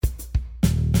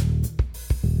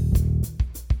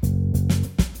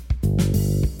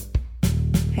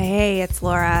Hey, it's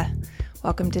Laura.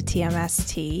 Welcome to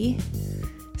TMST.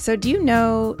 So do you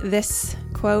know this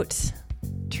quote?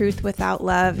 Truth without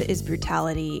love is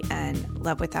brutality, and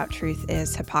love without truth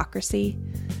is hypocrisy.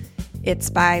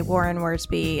 It's by Warren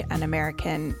Wiersbe, an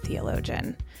American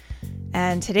theologian.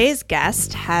 And today's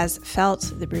guest has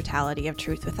felt the brutality of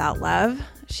truth without love.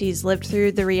 She's lived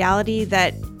through the reality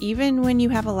that even when you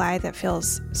have a lie that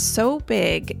feels so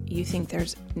big, you think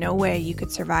there's no way you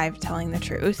could survive telling the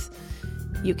truth,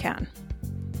 you can.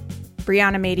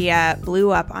 Brianna Madia blew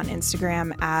up on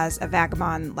Instagram as a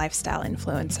vagabond lifestyle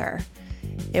influencer.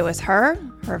 It was her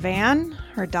van,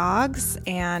 her dogs,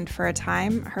 and for a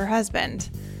time, her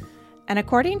husband. And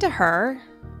according to her,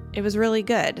 it was really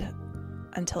good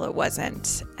until it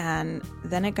wasn't. And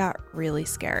then it got really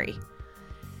scary.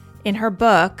 In her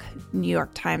book, New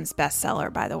York Times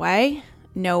bestseller, by the way,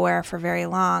 Nowhere for Very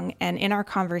Long, and in our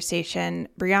conversation,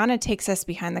 Brianna takes us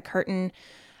behind the curtain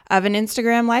of an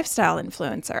Instagram lifestyle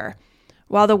influencer.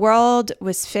 While the world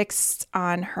was fixed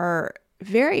on her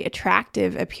very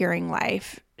attractive appearing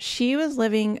life, she was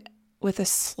living with a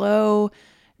slow,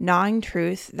 gnawing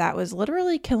truth that was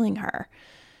literally killing her.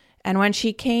 And when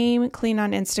she came clean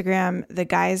on Instagram, the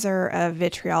geyser of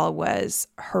vitriol was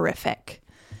horrific.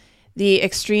 The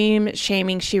extreme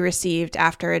shaming she received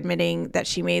after admitting that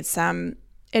she made some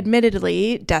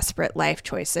admittedly desperate life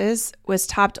choices was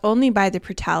topped only by the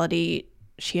brutality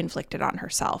she inflicted on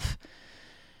herself.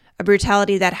 A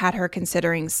brutality that had her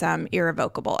considering some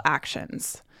irrevocable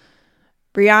actions.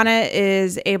 Brianna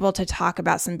is able to talk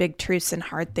about some big truths and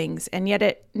hard things, and yet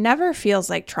it never feels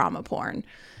like trauma porn.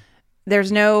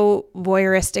 There's no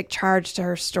voyeuristic charge to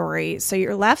her story, so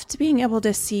you're left being able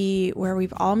to see where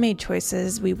we've all made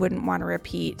choices we wouldn't want to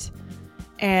repeat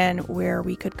and where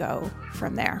we could go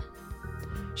from there.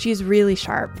 She's really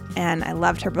sharp, and I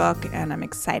loved her book, and I'm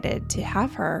excited to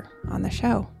have her on the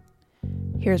show.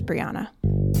 Here's Brianna.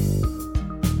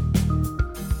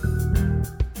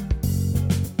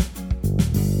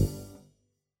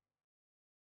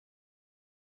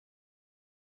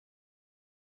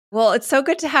 Well, it's so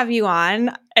good to have you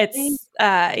on.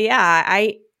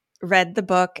 I read the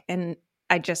book and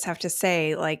I just have to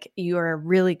say, you're a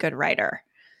really good writer.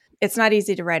 It's not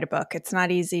easy to write a book. It's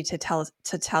not easy to tell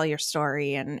your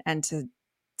story and to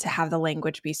have the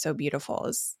language be so beautiful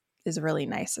is really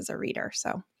nice as a reader.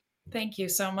 So thank you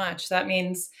so much. That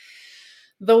means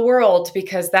the world,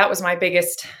 because that was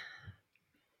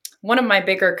one of my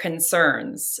bigger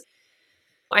concerns.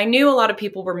 I knew a lot of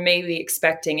people were maybe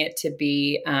expecting it to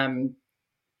be, more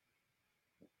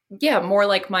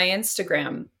like my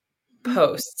Instagram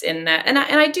posts in that. And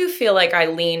I do feel like I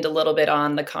leaned a little bit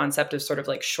on the concept of sort of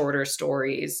like shorter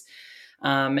stories,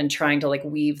 and trying to like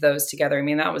weave those together. I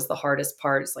mean, that was the hardest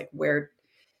part, is like, where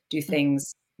do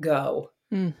things go?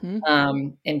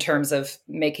 In terms of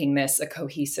making this a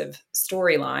cohesive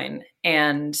storyline.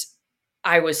 And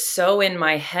I was so in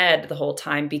my head the whole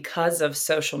time because of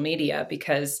social media,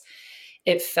 because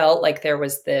it felt like there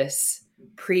was this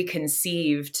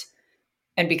preconceived,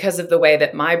 and because of the way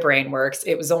that my brain works,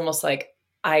 it was almost like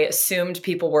I assumed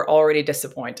people were already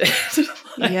disappointed.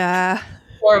 Yeah.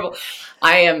 Horrible.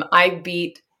 I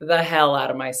beat the hell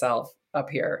out of myself up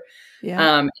here.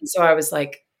 Yeah. And so I was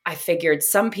like, I figured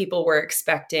some people were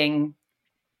expecting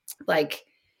like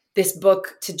this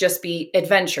book to just be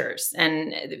adventures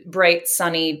and bright,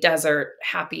 sunny, desert,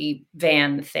 happy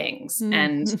van things. Mm-hmm.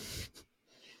 And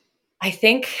I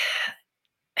think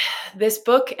this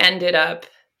book ended up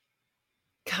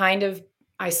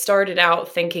I started out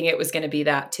thinking it was going to be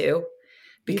that too,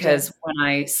 because when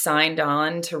I signed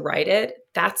on to write it,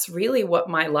 that's really what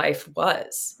my life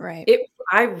was. Right.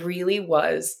 I really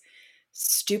was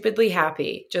stupidly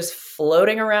happy, just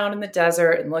floating around in the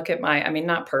desert, and look at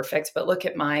not perfect, but look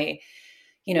at my,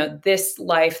 this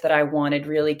life that I wanted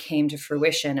really came to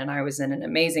fruition. And I was in an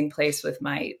amazing place with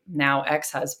my now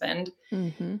ex-husband.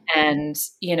 Mm-hmm. And,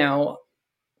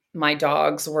 my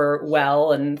dogs were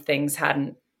well, and things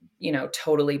hadn't,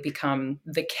 totally become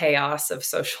the chaos of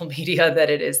social media that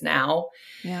it is now.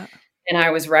 Yeah. And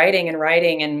I was writing and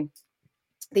writing. And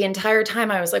the entire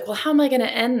time I was like, well, how am I going to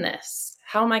end this?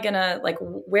 How am I going to,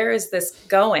 where is this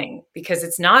going? Because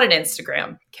it's not an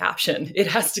Instagram caption. It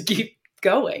has to keep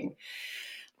going.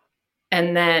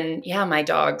 And then, my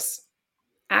dog's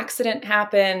accident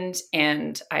happened,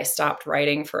 and I stopped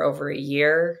writing for over a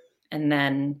year. And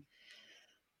then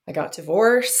I got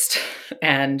divorced,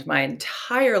 and my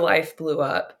entire life blew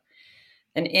up.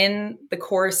 And in the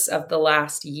course of the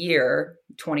last year,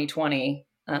 2020,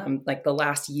 the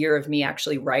last year of me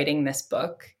actually writing this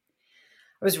book,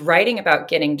 I was writing about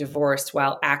getting divorced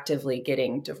while actively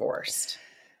getting divorced.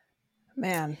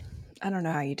 Man, I don't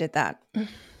know how you did that.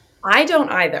 I don't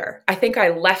either. I think I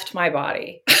left my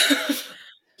body.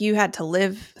 You had to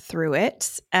live through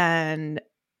it, and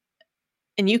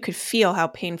you could feel how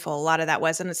painful a lot of that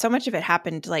was. And so much of it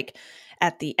happened like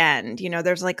at the end.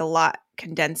 There's like a lot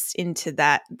condensed into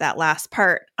that last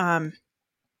part,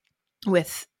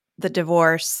 with the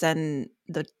divorce and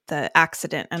the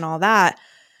accident and all that.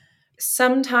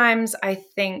 Sometimes I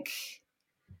think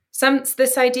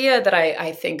this idea that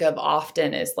I think of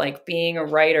often is like being a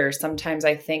writer. Sometimes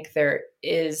I think there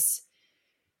is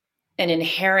an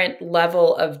inherent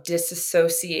level of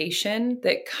disassociation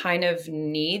that kind of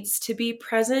needs to be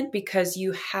present, because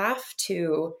you have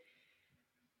to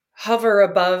hover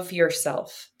above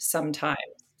yourself sometimes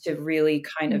to really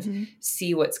kind of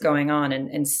see what's going on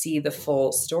and see the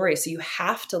full story. So you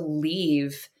have to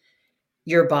leave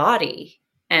your body.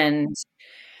 And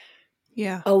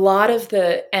Yeah. a lot of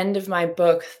the end of my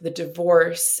book, the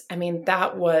divorce, I mean,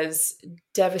 that was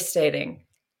devastating.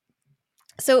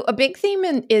 So a big theme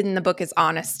in the book is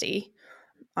honesty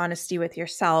with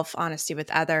yourself, honesty with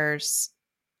others,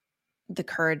 the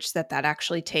courage that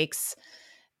actually takes.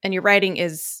 And your writing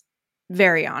is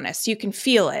very honest. You can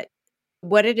feel it.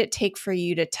 What did it take for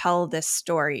you to tell this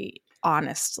story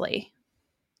honestly?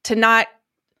 To not,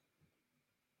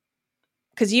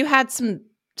 because you had some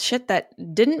shit that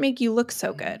didn't make you look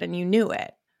so good and you knew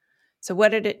it. So what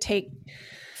did it take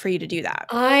for you to do that?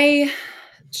 I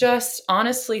just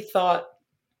honestly thought,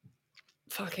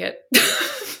 fuck it.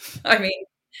 I mean,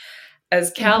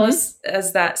 as callous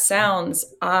as that sounds,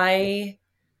 I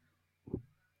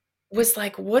was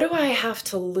like, what do I have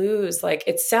to lose? Like,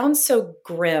 it sounds so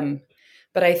grim,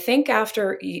 but I think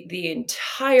after the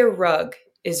entire rug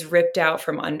is ripped out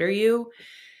from under you,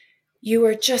 you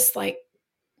are just like,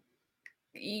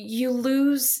 you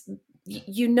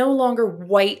no longer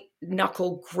white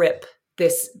knuckle grip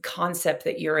this concept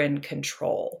that you're in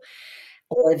control,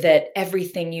 or that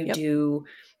everything you do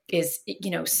is,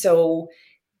 so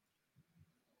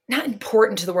not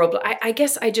important to the world. But I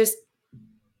guess I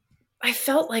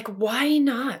felt like, why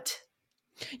not?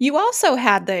 You also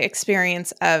had the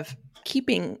experience of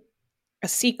keeping a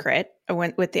secret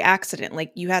with the accident.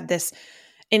 Like you had this,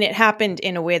 and it happened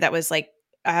in a way that was like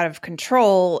out of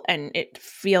control, and it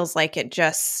feels like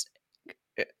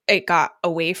it got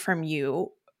away from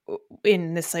you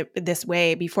in this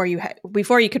way before you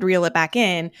could reel it back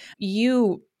in.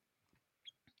 You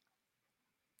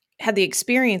had the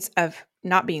experience of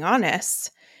not being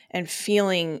honest and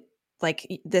feeling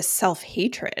like this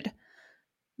self-hatred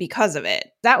because of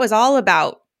it. That was all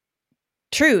about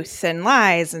truth and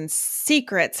lies and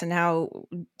secrets and how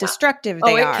destructive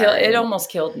they are. It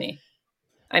almost killed me.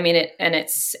 I mean,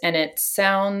 it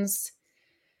sounds,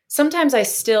 sometimes I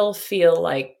still feel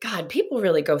like, God, people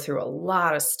really go through a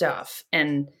lot of stuff.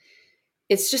 And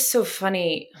it's just so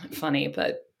funny,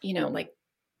 but like,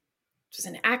 it was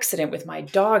an accident with my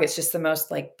dog. It's just the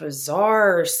most like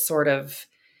bizarre sort of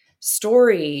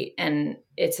story. And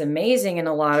it's amazing in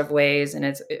a lot of ways. And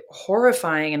it's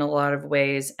horrifying in a lot of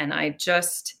ways. And I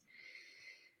just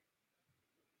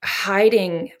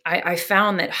I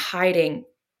found that hiding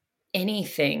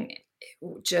anything,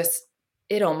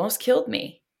 it almost killed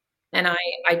me. And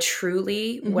I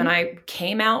truly, when I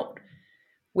came out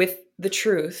with the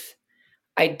truth,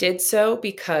 I did so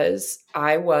because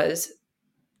I was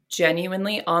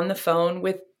genuinely on the phone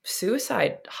with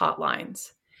suicide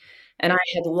hotlines. And I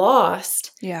had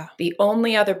lost the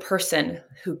only other person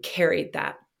who carried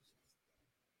that.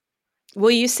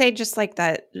 Will you say just like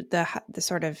that, the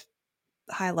sort of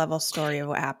high level story of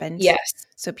what happened? Yes.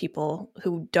 So people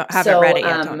who haven't read it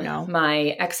yet don't know.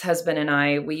 My ex-husband and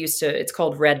I, it's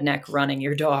called redneck running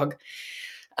your dog,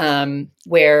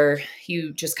 where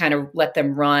you just kind of let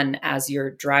them run as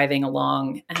you're driving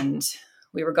along. And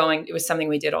it was something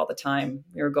we did all the time.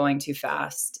 We were going too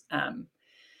fast.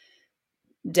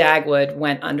 Dagwood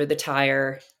went under the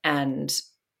tire and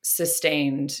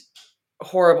sustained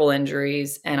horrible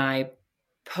injuries. And I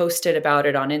posted about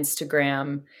it on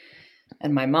Instagram,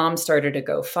 and my mom started a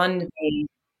GoFundMe.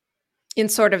 In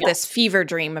sort of this fever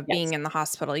dream of being in the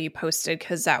hospital, you posted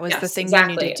because that was the thing you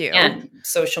needed to do. And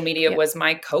social media was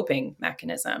my coping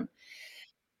mechanism.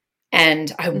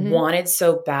 And I wanted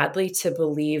so badly to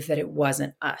believe that it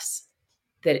wasn't us.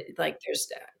 That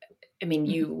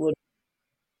you would.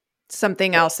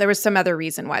 Something else. There was some other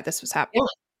reason why this was happening.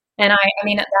 Yeah. And I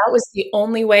mean, that was the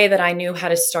only way that I knew how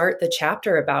to start the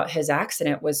chapter about his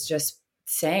accident, was just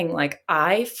saying, like,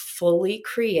 I fully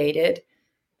created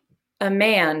a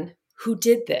man who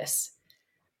did this.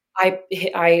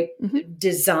 I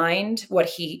designed what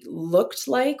he looked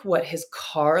like, what his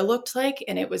car looked like.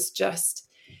 And it was just,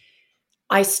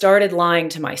 I started lying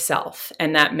to myself,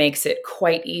 and that makes it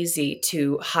quite easy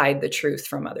to hide the truth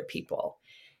from other people.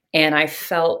 And I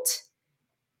felt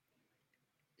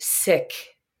sick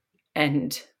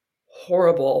and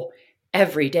horrible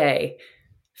every day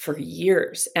for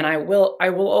years. And I will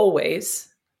always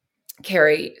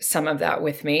carry some of that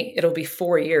with me. It'll be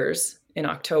 4 years in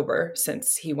October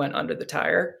since he went under the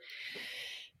tire.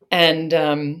 And,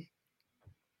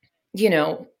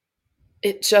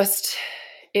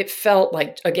 it felt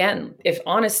like, again, if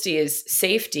honesty is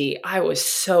safety, I was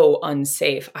so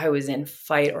unsafe. I was in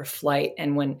fight or flight.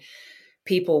 And when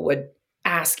people would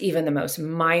ask even the most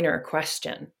minor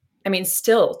question, I mean,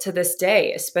 still to this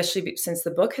day, especially since the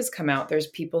book has come out, there's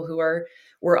people who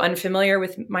were unfamiliar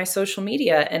with my social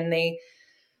media,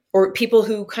 or people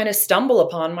who kind of stumble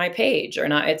upon my page, or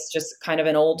not. It's just kind of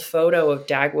an old photo of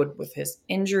Dagwood with his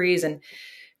injuries, and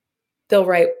they'll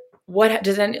write,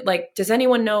 does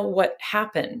anyone know what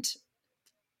happened?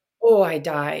 Oh, I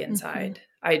die inside.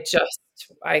 I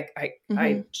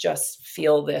just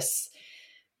feel this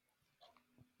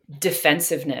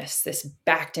defensiveness, this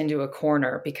backed into a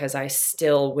corner, because I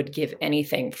still would give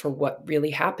anything for what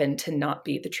really happened to not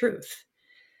be the truth.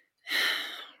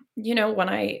 When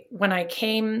I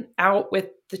came out with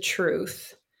the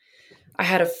truth, I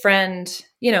had a friend,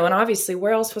 and obviously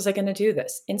where else was I going to do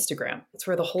this? Instagram. It's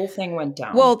where the whole thing went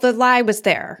down. Well, the lie was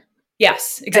there.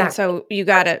 Yes, exactly. And so you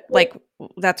got to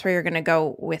that's where you're going to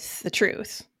go with the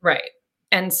truth. Right.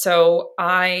 And so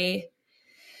I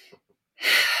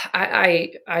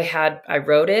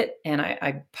wrote it and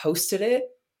I posted it,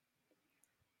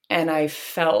 and I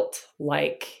felt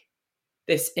like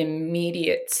this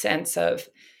immediate sense of,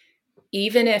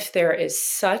 even if there is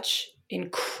such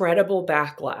incredible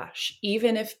backlash,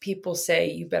 even if people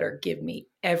say you better give me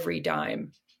every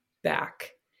dime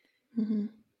back,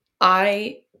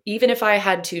 even if I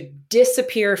had to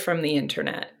disappear from the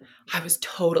internet, I was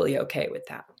totally okay with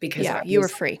that, because you were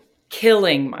free.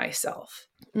 Killing myself.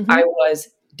 I was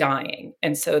dying.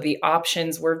 And so the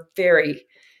options were very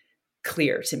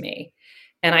clear to me.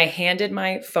 And I handed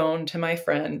my phone to my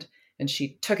friend, and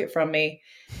she took it from me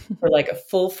for like a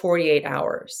full 48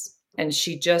 hours. And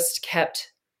she just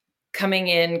kept coming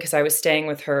in, because I was staying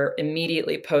with her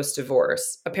immediately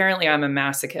post-divorce. Apparently I'm a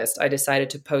masochist. I decided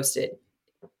to post it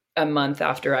a month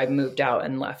after I moved out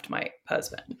and left my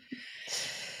husband.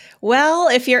 Well,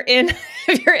 if you're in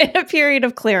a period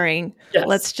of clearing, yes.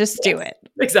 Let's just do it.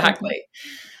 Exactly.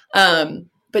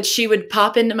 But she would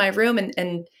pop into my room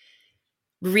and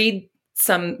read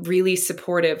some really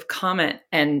supportive comment,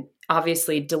 and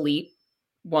obviously delete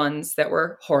ones that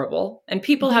were horrible. And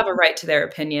people have a right to their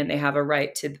opinion. They have a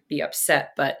right to be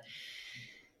upset. But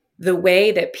the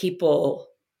way that people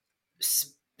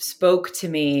spoke to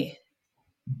me,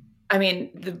 I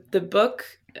mean, the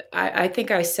book, I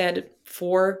think I said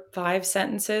 4-5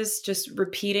 sentences, just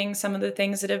repeating some of the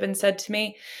things that have been said to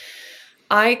me.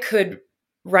 I could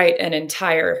write an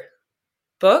entire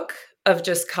book of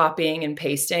just copying and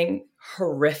pasting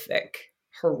horrific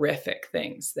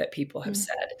things that people have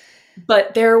said.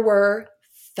 But there were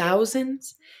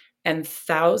thousands and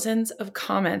thousands of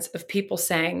comments of people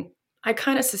saying, I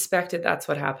kind of suspected that's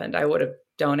what happened. I would have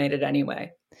donated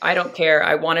anyway. I don't care.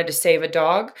 I wanted to save a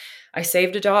dog. I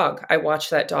saved a dog. I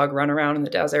watched that dog run around in the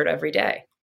desert every day.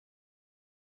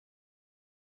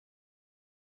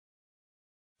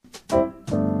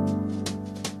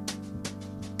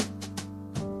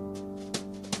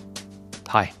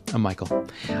 Hi, I'm Michael.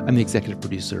 I'm the executive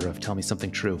producer of Tell Me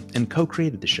Something True and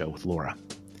co-created the show with Laura.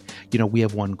 We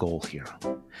have one goal here.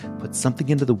 Put something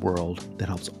into the world that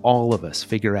helps all of us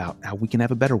figure out how we can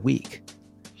have a better week.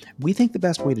 We think the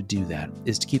best way to do that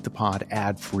is to keep the pod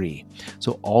ad-free,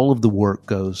 so all of the work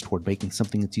goes toward making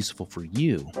something that's useful for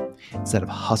you instead of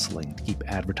hustling to keep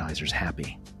advertisers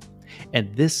happy.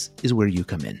 And this is where you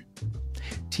come in.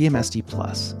 TMST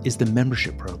Plus is the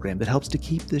membership program that helps to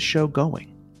keep this show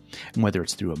going. And whether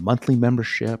it's through a monthly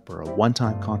membership or a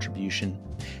one-time contribution,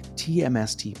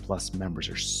 TMST Plus members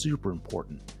are super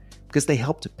important because they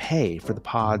help to pay for the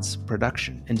pod's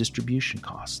production and distribution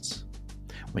costs.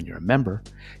 When you're a member,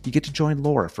 you get to join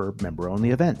Laura for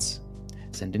member-only events,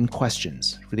 send in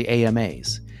questions for the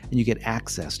AMAs, and you get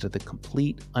access to the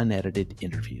complete unedited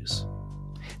interviews.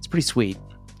 It's pretty sweet,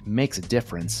 it makes a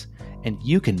difference, and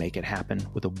you can make it happen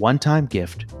with a one-time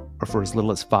gift or for as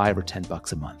little as $5 or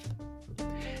 $10 a month.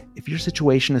 If your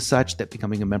situation is such that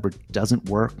becoming a member doesn't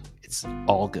work, it's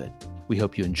all good. We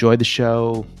hope you enjoy the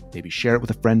show, maybe share it with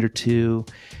a friend or two,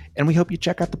 and we hope you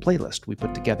check out the playlist we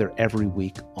put together every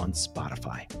week on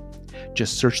Spotify.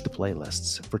 Just search the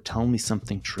playlists for Tell Me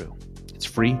Something True. It's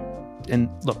free, and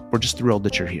look, we're just thrilled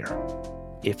that you're here.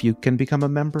 If you can become a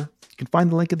member, you can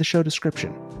find the link in the show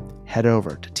description. Head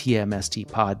over to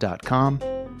tmstpod.com.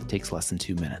 It takes less than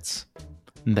 2 minutes.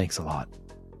 And thanks a lot.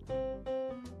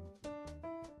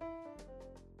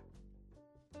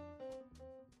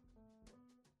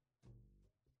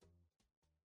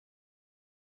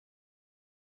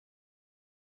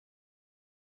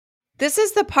 This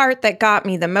is the part that got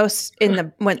me the most in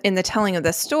the telling of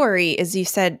the story. Is you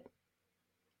said,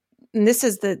 and this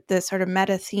is the sort of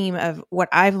meta theme of what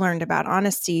I've learned about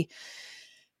honesty,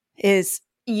 is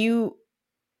you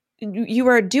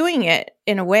were doing it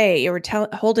in a way. You were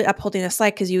upholding this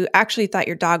light because you actually thought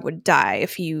your dog would die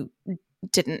if you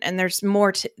didn't. And there's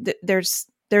more to there's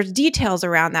details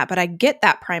around that, but I get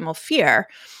that primal fear.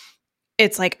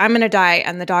 It's like, I'm going to die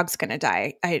and the dog's going to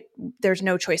die. There's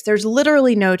no choice. There's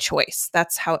literally no choice.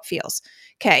 That's how it feels.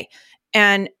 Okay.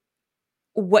 And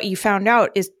what you found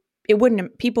out is it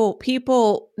wouldn't,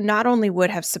 people not only would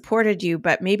have supported you,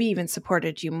 but maybe even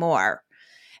supported you more.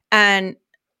 And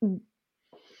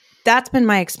that's been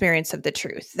my experience of the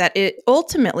truth, that it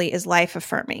ultimately is life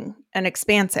affirming and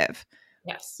expansive.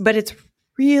 Yes. But it's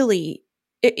really,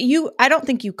 I don't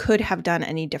think you could have done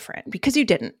any different because you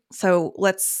didn't. So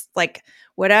let's, like,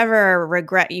 whatever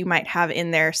regret you might have in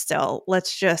there still,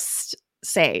 let's just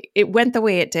say it went the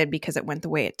way it did because it went the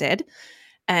way it did.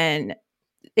 And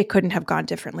it couldn't have gone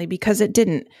differently because it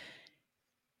didn't.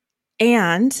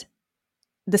 And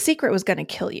the secret was going to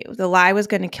kill you. The lie was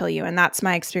going to kill you. And that's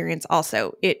my experience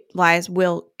also. Lies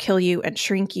will kill you and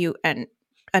shrink you and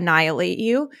annihilate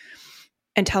you.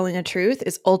 And telling the truth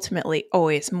is ultimately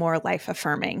always more life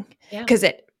affirming because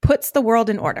it puts the world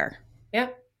in order. Yeah.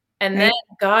 And then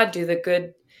God, do the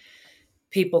good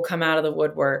people come out of the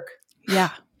woodwork.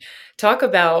 Yeah. Talk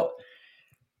about,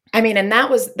 I mean, and that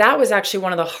was actually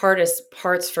one of the hardest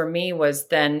parts for me, was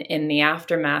then in the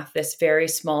aftermath, this very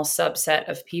small subset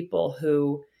of people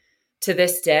who, to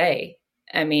this day,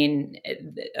 I mean,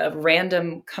 a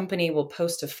random company will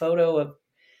post a photo of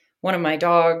one of my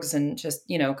dogs and just,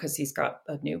 because he's got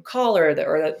a new collar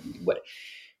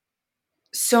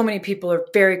so many people are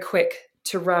very quick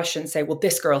to rush and say, well,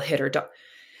 this girl hit her dog.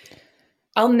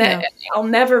 I'll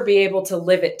never be able to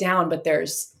live it down, but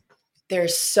there's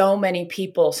so many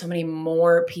people, so many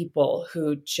more people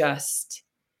who just,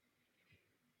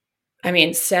 I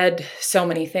mean, said so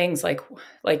many things like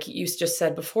you just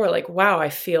said before, like, wow, I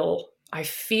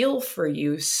feel for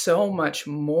you so much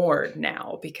more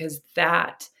now, because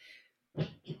that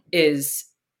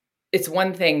it's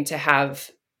one thing to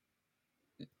have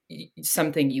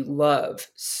something you love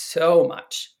so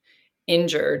much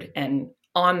injured and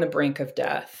on the brink of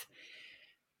death,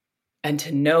 and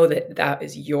to know that that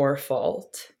is your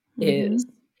fault is,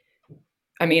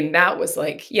 I mean, that was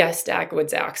like, yes,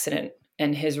 Dagwood's accident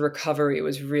and his recovery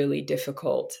was really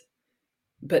difficult,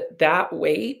 but that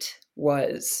weight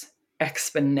was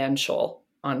exponential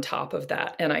on top of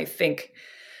that. And I think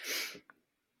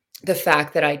the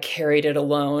fact that I carried it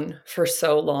alone for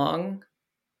so long,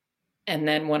 and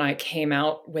then when I came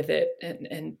out with it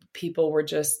and people were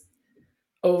just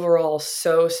overall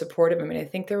so supportive. I mean, I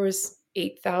think there was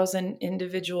 8,000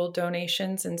 individual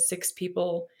donations and 6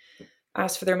 people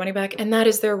asked for their money back. And that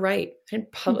is their right. I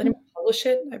didn't publish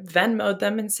it. I Venmo'd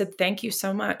them and said, thank you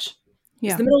so much.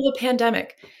 Yeah. It's the middle of a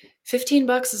pandemic.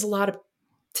 $15 is a lot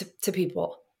to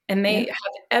people. And they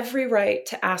have every right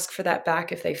to ask for that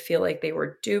back if they feel like they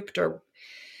were duped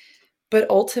but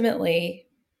ultimately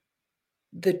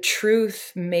the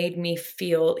truth made me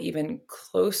feel even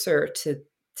closer to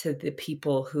the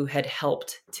people who had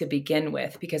helped to begin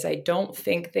with, because I don't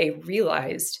think they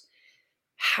realized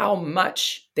how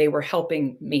much they were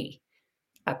helping me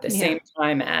at the same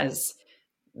time as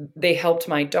they helped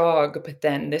my dog. But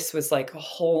then this was like a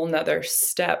whole nother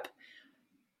step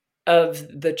of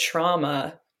the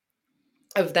trauma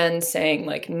of then saying,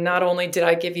 like, not only did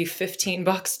I give you $15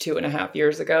 2.5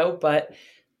 years ago, but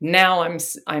now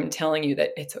I'm telling you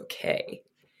that it's okay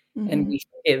and we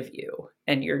forgive you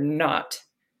and you're not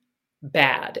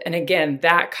bad. And again,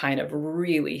 that kind of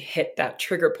really hit that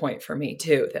trigger point for me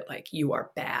too, that like, you are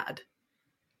bad.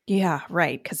 Yeah,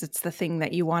 right. Because it's the thing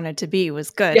that you wanted to be was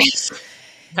good. Yes,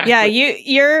 exactly.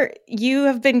 Yeah, you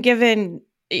have been given,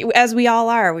 as we all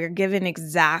are, we're given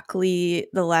exactly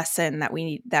the lesson that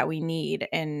we need,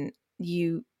 and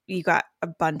you got a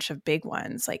bunch of big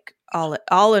ones, like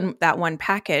all in that one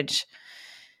package.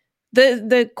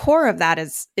 The core of that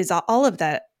is all of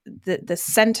that. The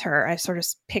center, I sort of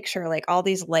picture like all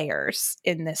these layers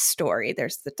in this story.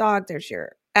 There's the dog, there's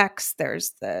your ex,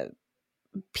 there's the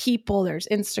people, there's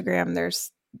Instagram,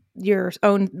 there's your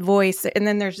own voice, and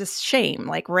then there's this shame.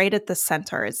 Like right at the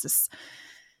center is this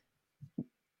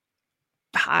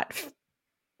hot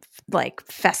like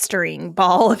festering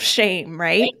ball of shame,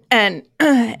 right? And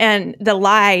the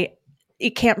lie,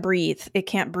 it can't breathe. It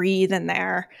can't breathe in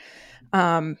there.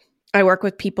 I work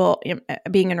with people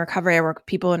being in recovery. I work with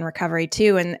people in recovery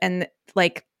too. And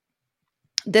like,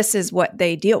 this is what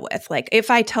they deal with. Like,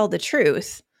 if I tell the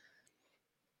truth,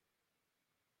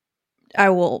 I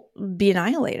will be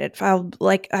annihilated.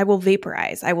 I will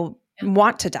vaporize. I will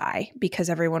want to die because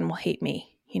everyone will hate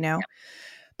me, you know? Yeah.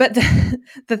 But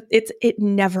it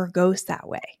never goes that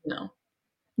way. No.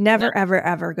 Never,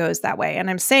 ever goes that way. And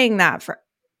I'm saying that for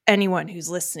anyone who's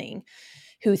listening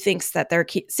who thinks that their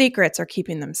secrets are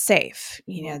keeping them safe.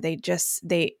 You know, they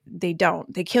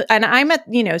don't. They kill. And I'm at,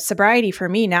 sobriety for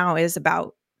me now is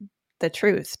about the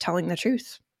truth, telling the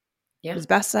truth as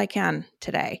best I can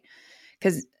today.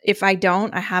 Because if I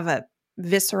don't, I have a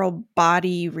visceral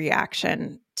body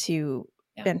reaction to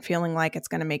and feeling like it's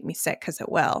going to make me sick, because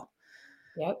it will.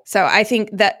 Yep. So I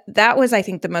think that was, I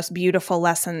think, the most beautiful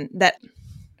lesson that, I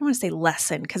don't want to say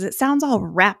lesson because it sounds all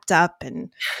wrapped up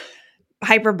and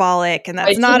hyperbolic, and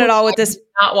that's not at all what this. I do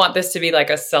not want this to be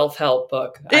like a self-help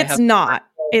book. It's not.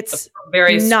 It's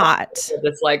very not.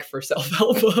 It's like for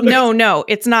self-help books. No,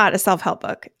 it's not a self-help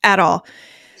book at all.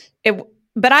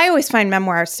 But I always find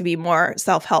memoirs to be more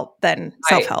self-help than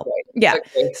self-help. Yeah.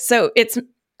 Okay. So it's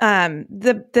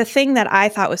the thing that I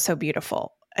thought was so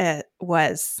beautiful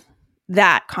was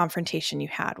that confrontation you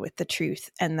had with the truth,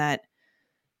 and that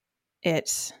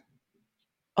it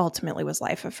ultimately was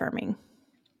life-affirming.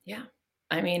 Yeah.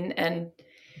 I mean, and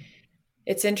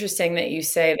it's interesting that you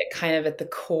say that kind of at the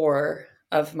core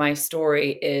of my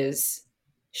story is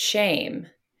shame.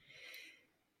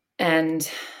 And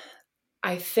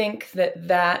I think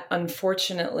that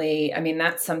unfortunately, I mean,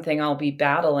 that's something I'll be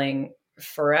battling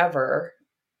forever,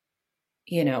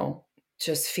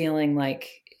 just feeling like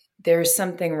there's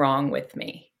something wrong with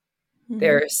me. Mm-hmm.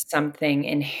 There's something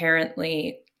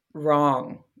inherently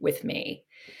wrong with me.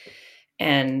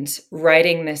 And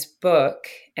writing this book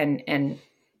and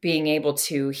being able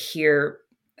to hear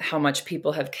how much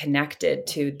people have connected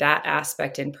to that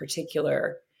aspect in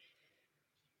particular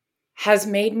has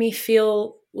made me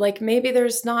feel like maybe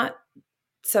there's not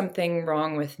something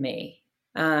wrong with me.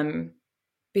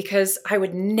 Because I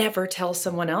would never tell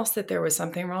someone else that there was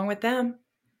something wrong with them.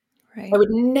 Right. I would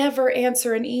never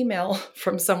answer an email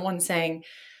from someone saying,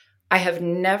 I have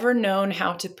never known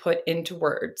how to put into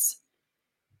words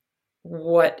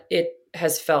what it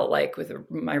has felt like with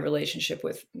my relationship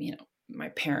with, my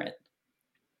parent.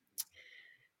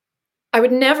 I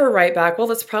would never write back, well,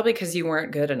 that's probably because you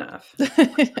weren't good enough.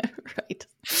 Right.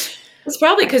 It's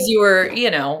probably because you were,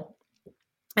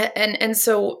 and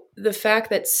so the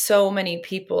fact that so many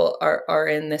people are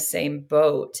in the same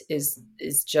boat is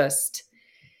just,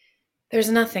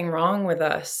 there's nothing wrong with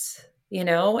us, and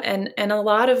a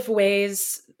lot of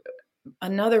ways,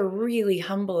 another really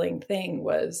humbling thing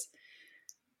was,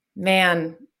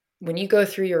 man, when you go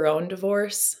through your own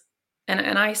divorce,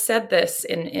 and I said this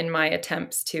in my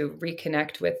attempts to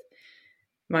reconnect with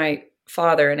my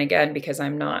father, and again, because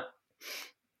I'm not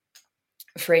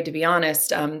afraid to be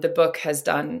honest, the book has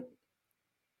done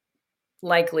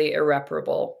likely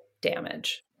irreparable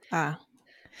damage. To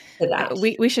that.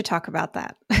 We should talk about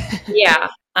that. Yeah.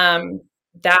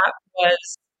 That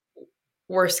was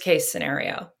worst case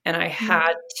scenario. And I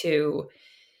had to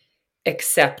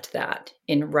accept that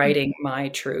in writing my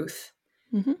truth,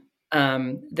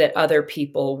 that other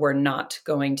people were not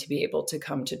going to be able to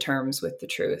come to terms with the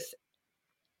truth.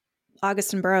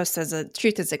 Augusten Burroughs says the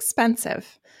truth is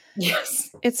expensive. Yes.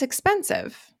 It's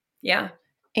expensive. Yeah.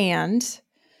 And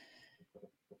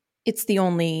it's the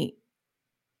only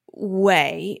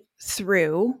way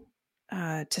through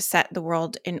to set the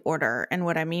world in order. And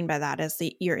what I mean by that is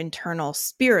your internal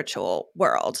spiritual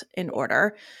world in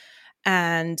order.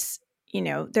 And,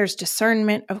 there's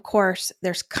discernment, of course,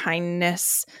 there's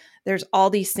kindness, there's all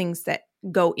these things that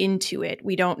go into it.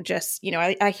 We don't just,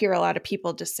 I hear a lot of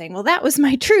people just saying, well, that was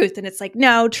my truth. And it's like,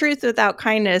 no, truth without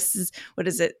kindness is, what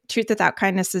is it? Truth without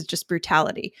kindness is just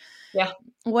brutality. Yeah.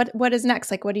 What is next?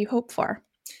 Like, what do you hope for?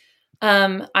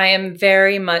 I am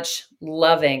very much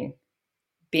loving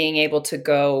being able to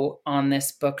go on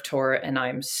this book tour. And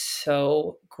I'm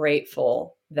so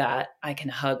grateful that I can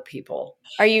hug people.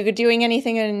 Are you doing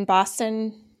anything in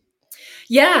Boston?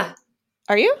 Yeah.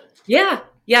 Are you? Yeah.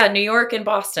 Yeah. New York and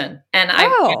Boston. And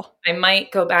I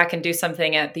might go back and do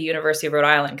something at the University of Rhode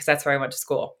Island, because that's where I went to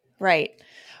school. Right.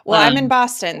 Well, I'm in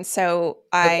Boston, so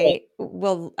I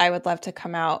would love to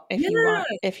come out if you want.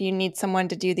 If you need someone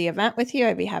to do the event with you,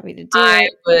 I'd be happy to do it. I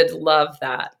would love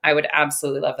that. I would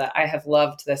absolutely love that. I have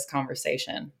loved this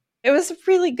conversation. It was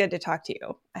really good to talk to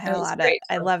you. I had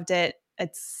I loved it.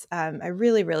 I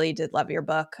really, really did love your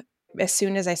book. As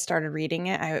soon as I started reading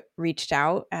it, I reached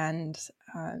out, and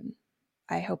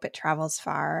I hope it travels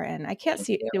far. And I can't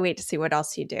wait to see what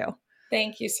else you do.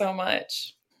 Thank you so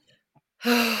much.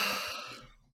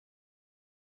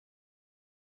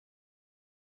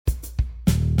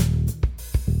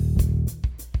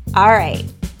 All right.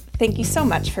 Thank you so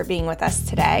much for being with us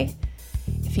today.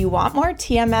 If you want more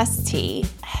TMS Tea,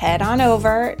 head on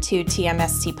over to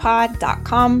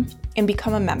tmstpod.com and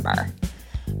become a member.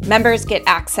 Members get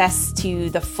access to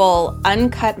the full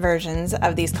uncut versions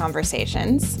of these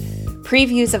conversations,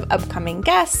 previews of upcoming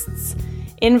guests,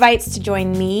 invites to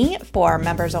join me for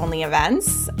members-only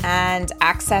events, and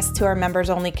access to our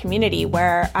members-only community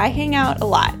where I hang out a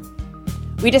lot.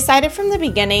 We decided from the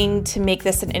beginning to make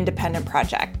this an independent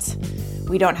project.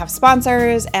 We don't have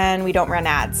sponsors and we don't run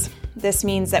ads. This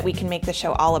means that we can make the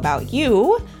show all about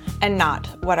you and not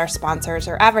what our sponsors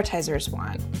or advertisers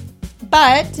want.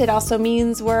 But it also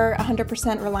means we're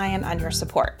 100% reliant on your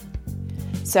support.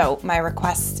 So my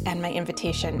request and my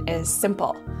invitation is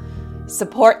simple.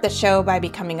 Support the show by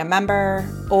becoming a member,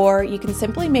 or you can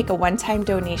simply make a one-time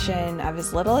donation of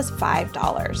as little as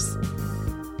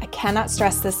 $5. I cannot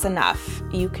stress this enough.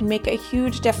 You can make a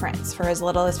huge difference for as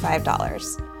little as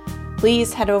 $5.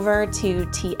 Please head over to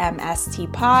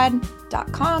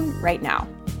tmstpod.com right now.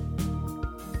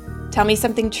 Tell Me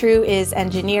Something True is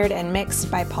engineered and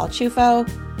mixed by Paul Chufo.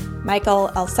 Michael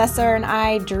Elsesser and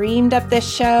I dreamed up this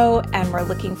show, and we're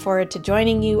looking forward to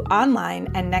joining you online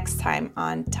and next time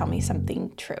on Tell Me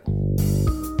Something True.